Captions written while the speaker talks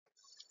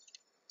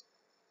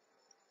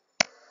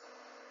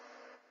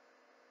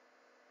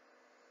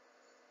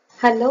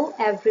Hello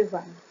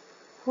everyone.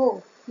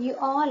 Hope you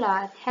all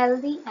are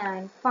healthy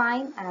and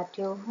fine at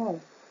your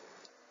home.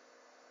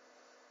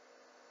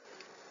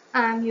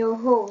 I'm your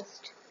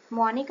host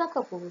Monica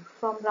Kapoor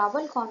from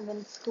Rawal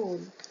Convent School,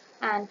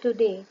 and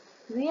today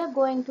we are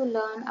going to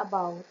learn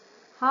about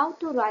how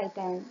to write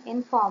an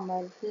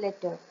informal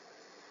letter.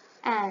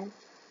 And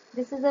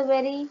this is a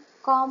very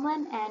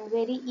common and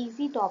very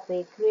easy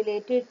topic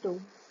related to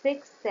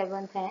 6th,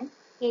 7th and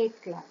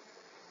 8th class.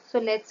 So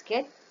let's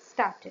get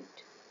started.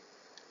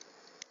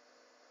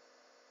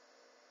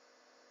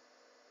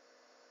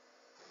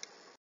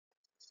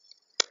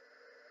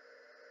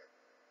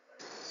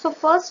 So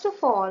first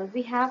of all,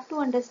 we have to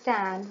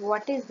understand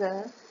what is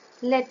a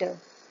letter.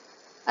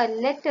 A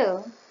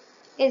letter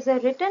is a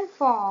written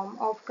form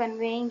of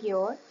conveying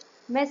your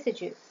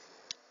messages.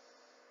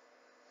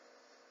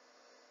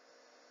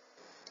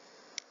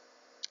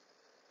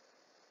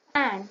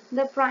 And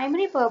the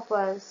primary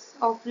purpose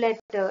of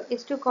letter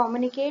is to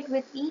communicate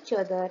with each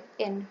other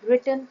in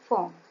written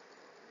form.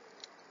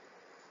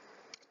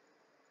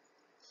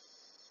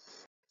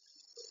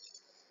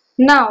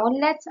 Now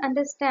let's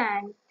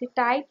understand the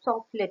types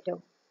of letter.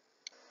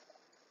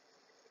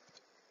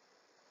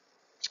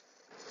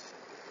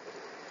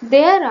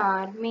 There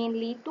are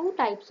mainly two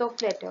types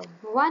of letter.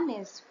 One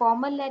is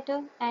formal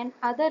letter and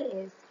other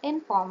is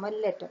informal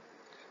letter.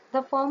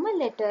 The formal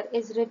letter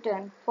is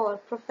written for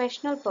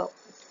professional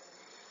purpose.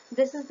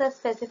 This is the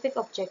specific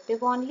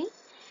objective only.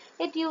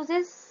 It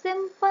uses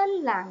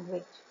simple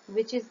language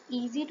which is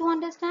easy to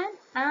understand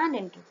and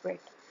interpret.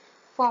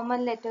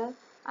 Formal letters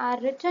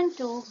are written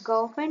to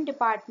government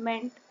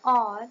department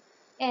or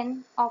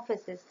in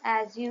offices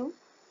as you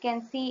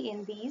can see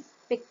in these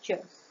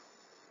pictures.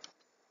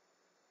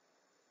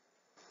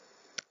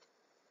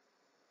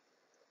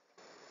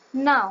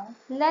 Now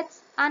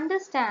let's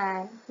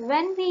understand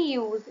when we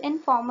use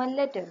informal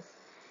letters.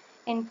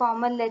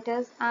 Informal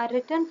letters are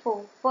written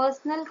for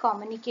personal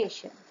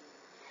communication.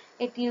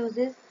 It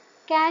uses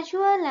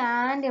casual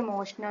and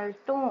emotional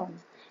tone.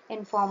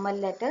 Informal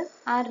letters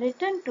are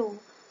written to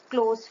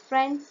close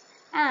friends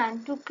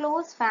and to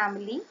close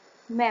family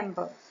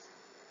members.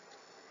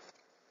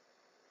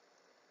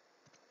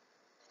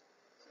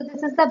 So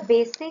this is the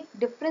basic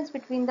difference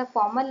between the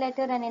formal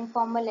letter and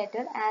informal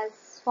letter.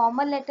 As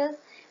formal letters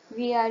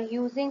we are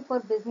using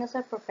for business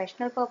or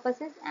professional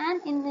purposes, and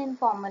in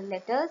informal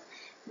letters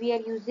we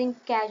are using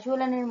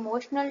casual and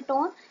emotional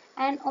tone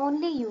and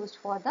only used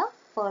for the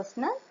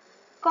personal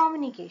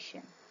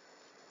communication.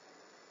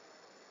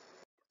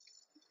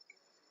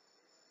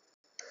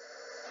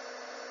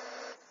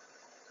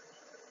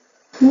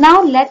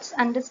 Now let's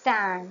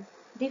understand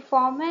the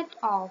format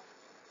of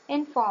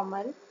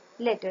informal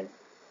letter.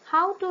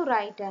 How to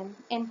write an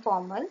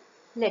informal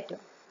letter.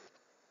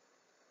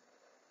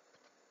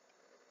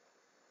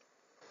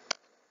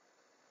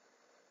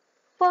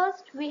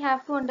 First, we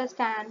have to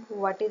understand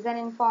what is an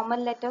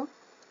informal letter.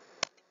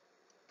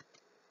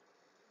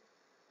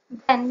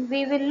 Then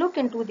we will look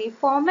into the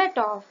format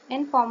of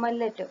informal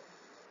letter.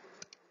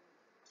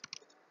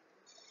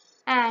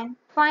 And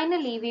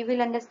finally, we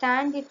will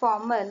understand the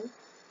formal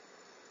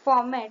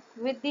format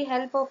with the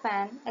help of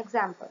an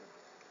example.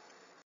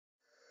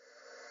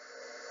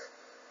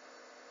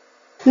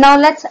 Now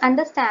let's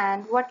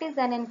understand what is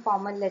an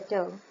informal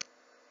letter.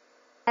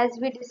 As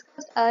we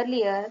discussed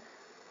earlier,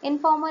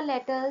 informal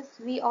letters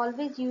we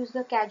always use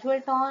the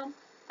casual tone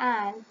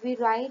and we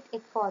write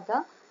it for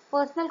the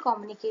personal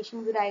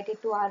communication. We write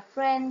it to our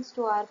friends,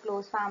 to our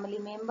close family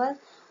members,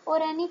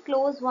 or any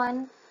close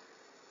one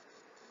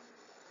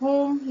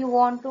whom you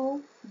want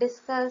to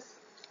discuss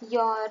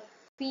your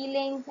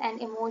feelings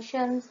and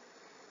emotions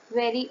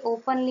very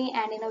openly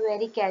and in a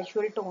very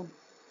casual tone.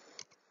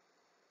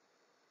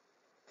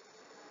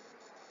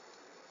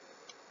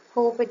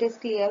 Hope it is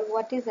clear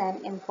what is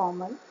an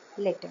informal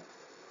letter.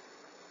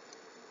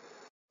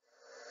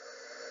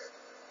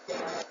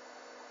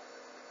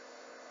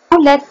 Now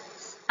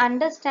let's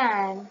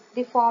understand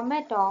the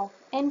format of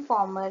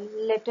informal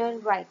letter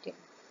writing.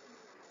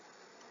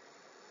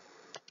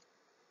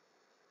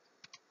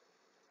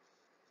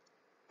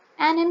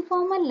 An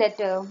informal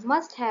letter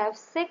must have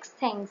 6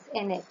 things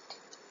in it.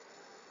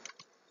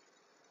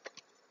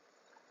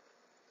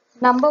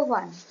 Number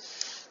 1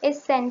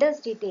 is sender's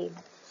detail.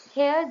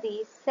 Here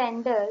the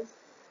sender's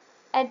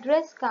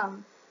address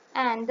comes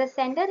and the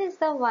sender is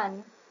the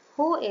one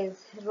who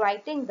is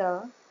writing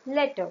the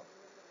letter.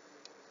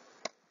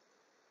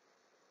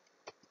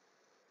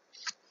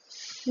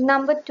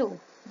 Number 2,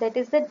 that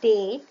is the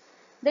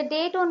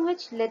date on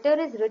which letter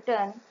is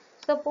written.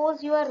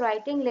 Suppose you are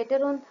writing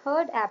letter on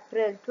 3rd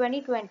April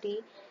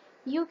 2020,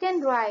 you can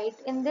write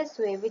in this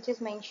way which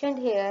is mentioned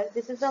here.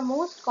 This is the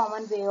most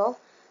common way of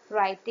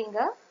writing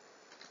a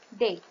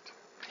date.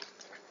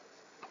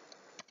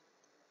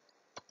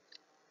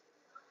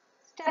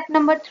 Step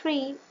number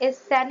 3 is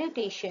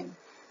salutation.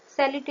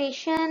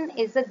 Salutation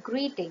is a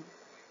greeting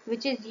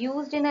which is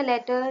used in a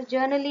letter.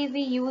 Generally we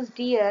use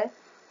dear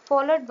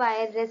followed by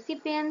a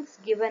recipient's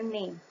given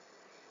name.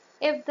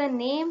 If the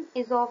name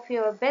is of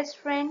your best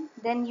friend,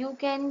 then you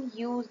can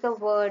use the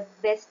word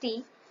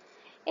bestie.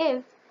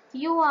 If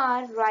you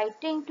are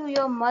writing to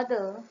your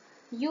mother,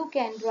 you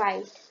can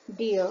write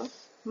Dear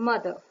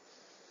Mother.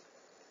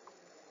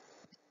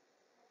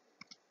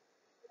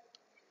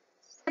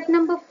 Step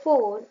number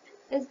 4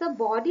 is the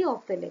body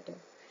of the letter.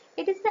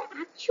 It is the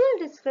actual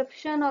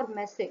description or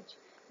message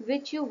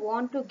which you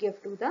want to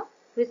give to the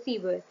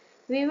receiver.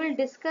 We will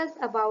discuss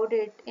about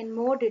it in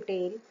more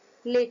detail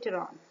later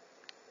on.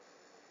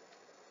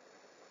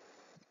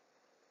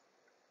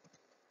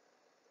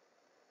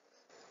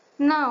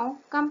 Now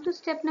come to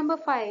step number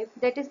 5,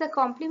 that is the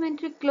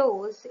complimentary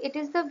close. It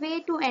is the way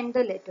to end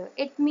the letter.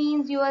 It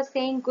means you are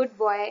saying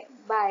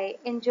goodbye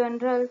in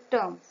general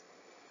terms.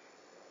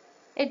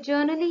 It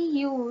generally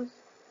use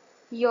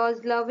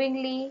yours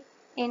lovingly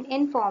in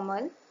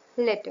informal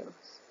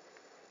letters.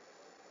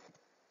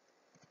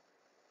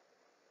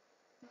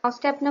 Now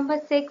step number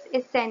 6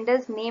 is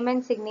sender's name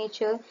and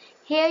signature.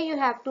 Here you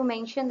have to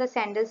mention the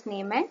sender's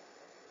name and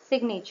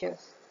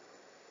signatures.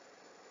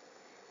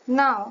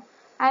 Now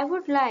I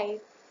would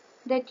like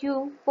that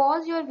you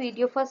pause your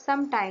video for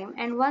some time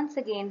and once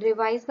again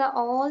revise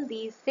all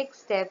these 6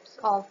 steps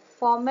of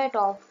format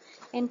of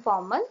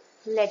informal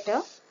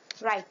letter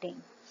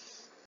writing.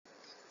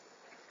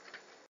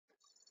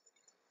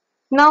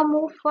 Now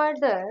move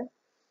further.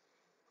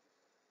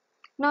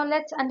 Now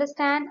let's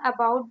understand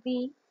about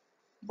the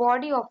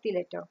body of the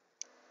letter.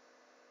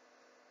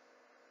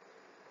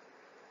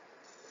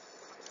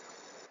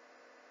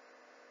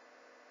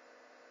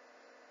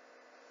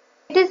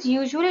 It is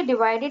usually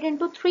divided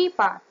into 3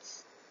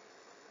 parts.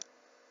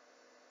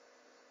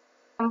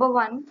 Number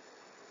 1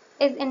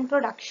 is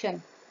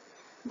introduction.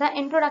 The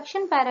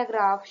introduction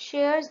paragraph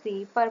shares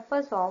the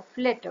purpose of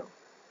letter.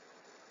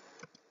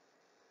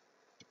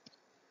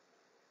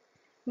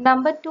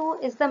 Number 2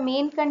 is the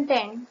main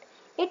content.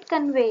 It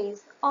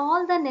conveys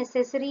all the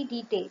necessary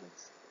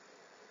details.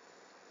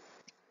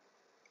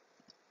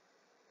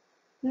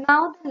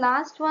 Now the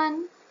last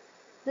one,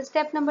 the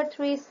step number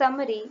 3 is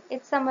summary.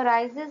 It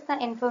summarizes the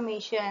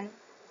information.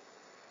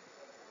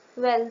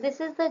 Well, this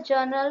is the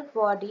general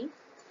body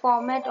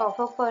format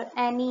offered for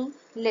any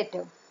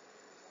letter.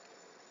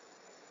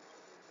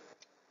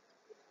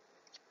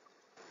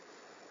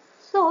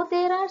 So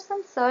there are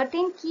some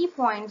certain key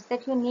points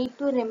that you need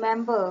to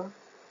remember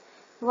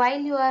while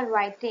you are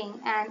writing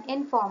an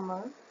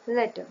informal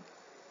letter.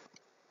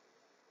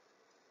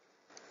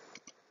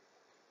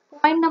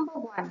 Point number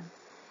 1.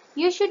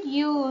 You should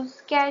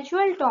use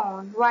casual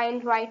tone while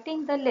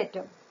writing the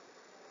letter.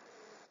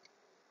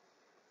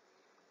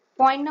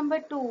 Point number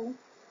 2.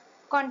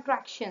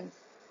 Contractions.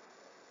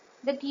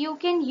 That you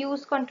can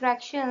use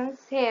contractions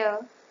here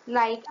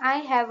like I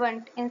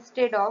haven't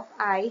instead of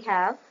I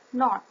have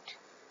not.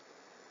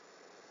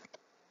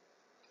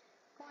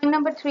 Point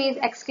number 3 is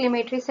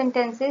exclamatory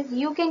sentences.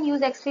 You can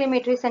use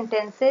exclamatory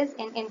sentences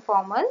in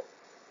informal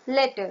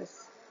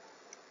letters.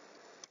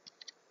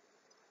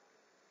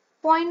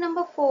 Point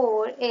number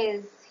 4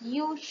 is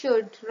you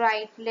should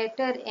write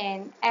letter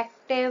in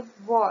active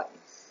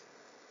voice.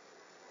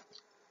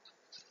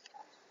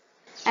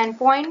 And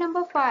point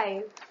number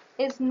 5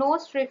 is no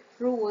strict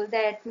rule.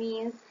 That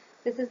means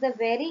this is a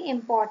very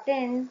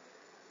important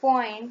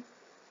point,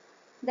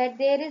 that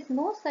there is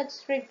no such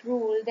strict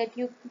rule that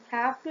you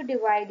have to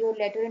divide your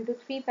letter into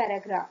 3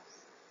 paragraphs.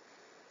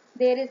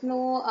 There is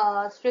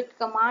no strict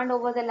command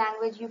over the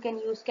language. You can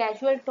use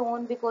casual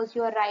tone because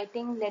you are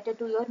writing letter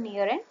to your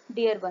near and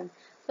dear one.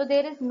 So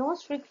there is no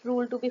strict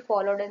rule to be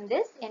followed in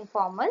this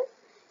informal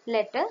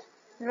letter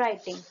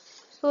writing.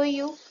 So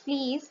you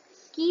please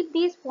keep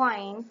these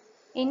points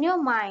in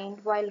your mind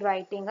while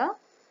writing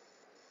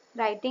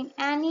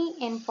any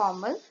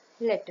informal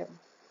letter.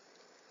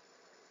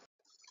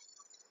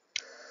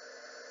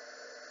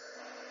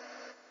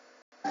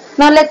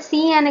 Now let's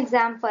see an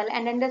example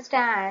and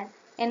understand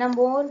in a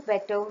more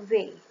better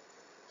way.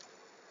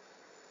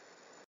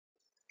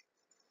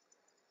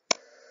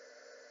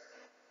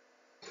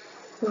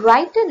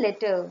 Write a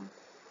letter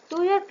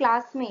to your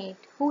classmate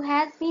who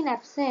has been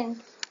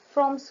absent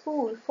from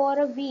school for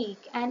a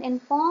week and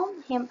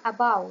inform him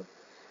about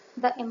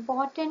the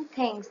important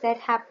things that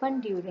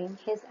happened during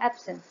his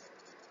absence.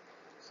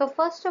 So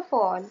first of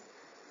all,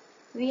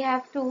 we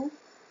have to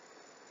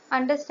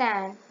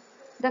understand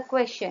the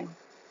question.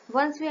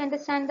 Once we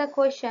understand the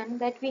question,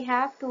 that we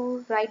have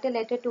to write a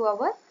letter to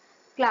our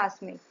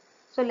classmate.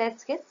 So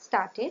let's get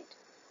started.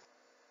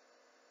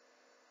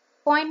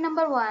 Point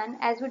number 1,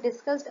 as we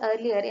discussed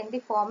earlier in the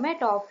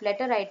format of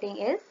letter writing,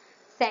 is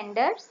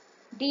sender's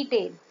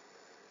detail.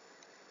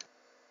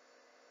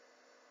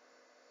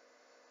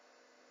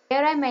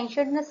 Here I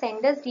mentioned the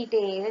sender's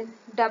detail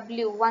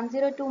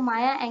W102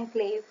 Maya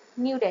Enclave,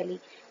 New Delhi.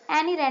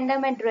 Any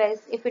random address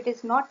if it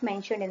is not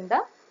mentioned in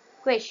the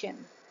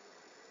question.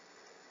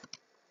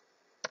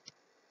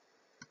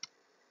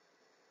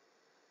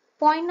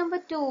 Point number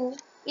 2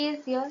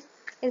 is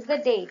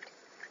the date.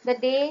 The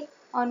date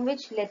on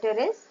which letter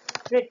is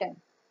written.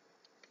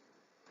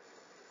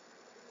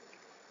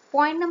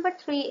 Point number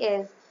 3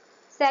 is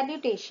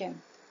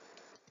salutation.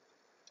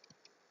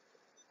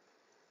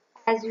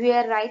 As we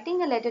are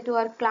writing a letter to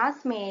our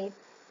classmate,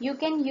 You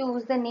can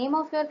use the name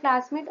of your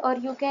classmate, or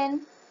you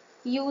can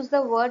use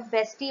the word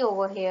bestie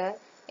over here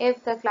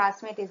if the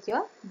classmate is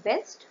your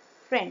best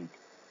friend.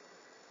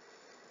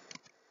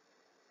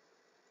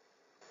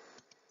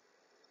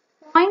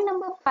 Point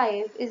number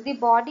 5 is the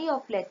body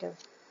of letter.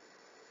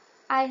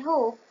 I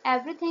hope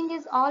everything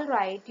is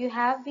alright. You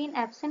have been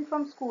absent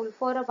from school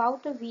for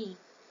about a week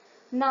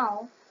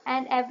now,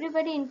 and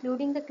everybody,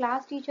 including the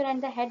class teacher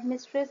and the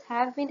headmistress,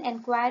 have been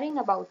inquiring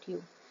about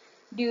you.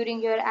 During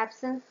your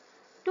absence,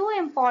 two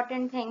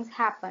important things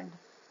happened.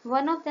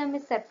 One of them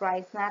is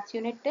surprise maths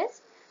unit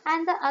test,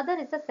 and the other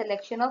is the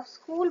selection of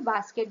school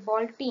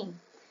basketball team.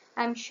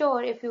 I'm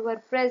sure if you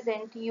were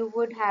present, you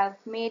would have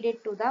made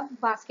it to the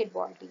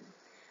basketball team.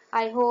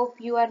 I hope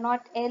you are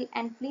not ill,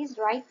 and please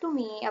write to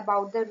me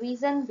about the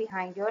reason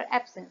behind your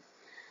absence.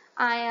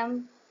 I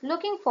am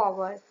looking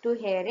forward to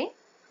hearing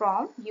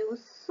from you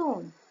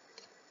soon.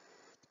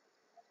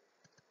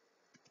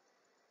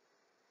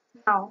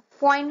 Now,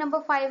 point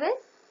number 5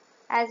 is,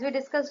 as we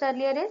discussed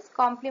earlier, is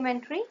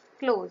complimentary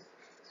close.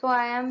 So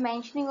I am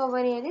mentioning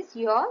over here is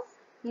yours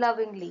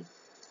lovingly.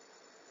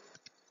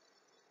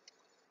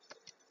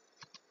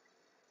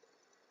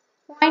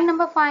 Point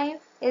number 5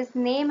 is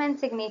name and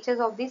signatures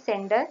of the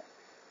sender.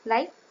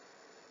 Like,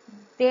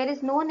 there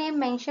is no name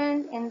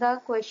mentioned in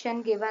the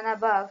question given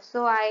above,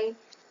 so I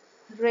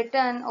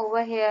written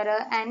over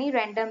here any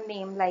random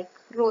name like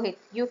Rohit.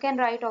 You can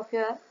write of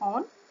your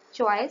own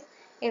choice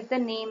if the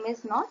name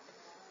is not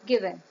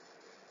given,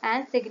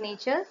 and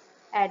signatures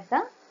at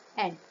the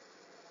end.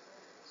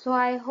 So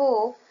I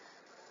hope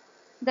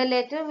the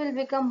letter will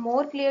become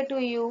more clear to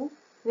you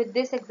with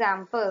this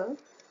example.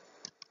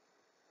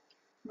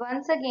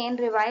 Once again,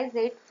 revise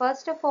it.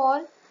 First of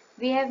all,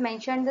 we have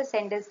mentioned the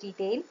sender's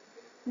detail,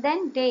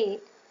 then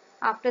date.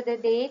 After the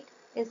date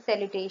is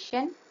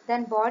salutation,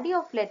 then body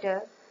of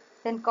letter,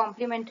 then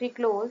complimentary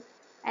close,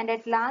 and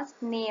at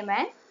last name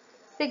and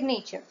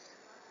signatures.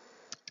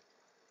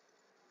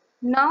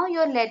 Now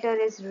your letter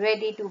is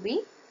ready to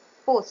be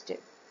posted.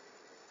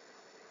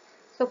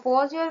 So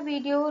pause your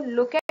video,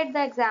 look at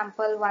the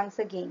example once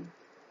again.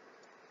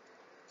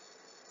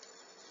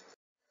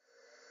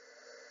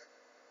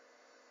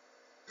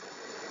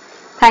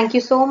 Thank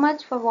you so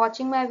much for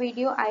watching my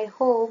video. I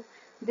hope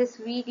this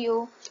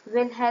video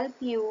will help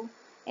you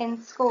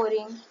in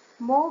scoring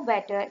more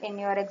better in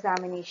your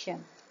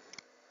examination.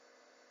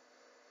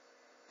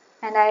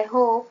 And I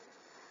hope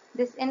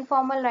this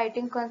informal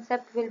writing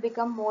concept will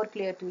become more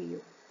clear to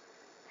you.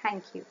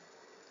 Thank you.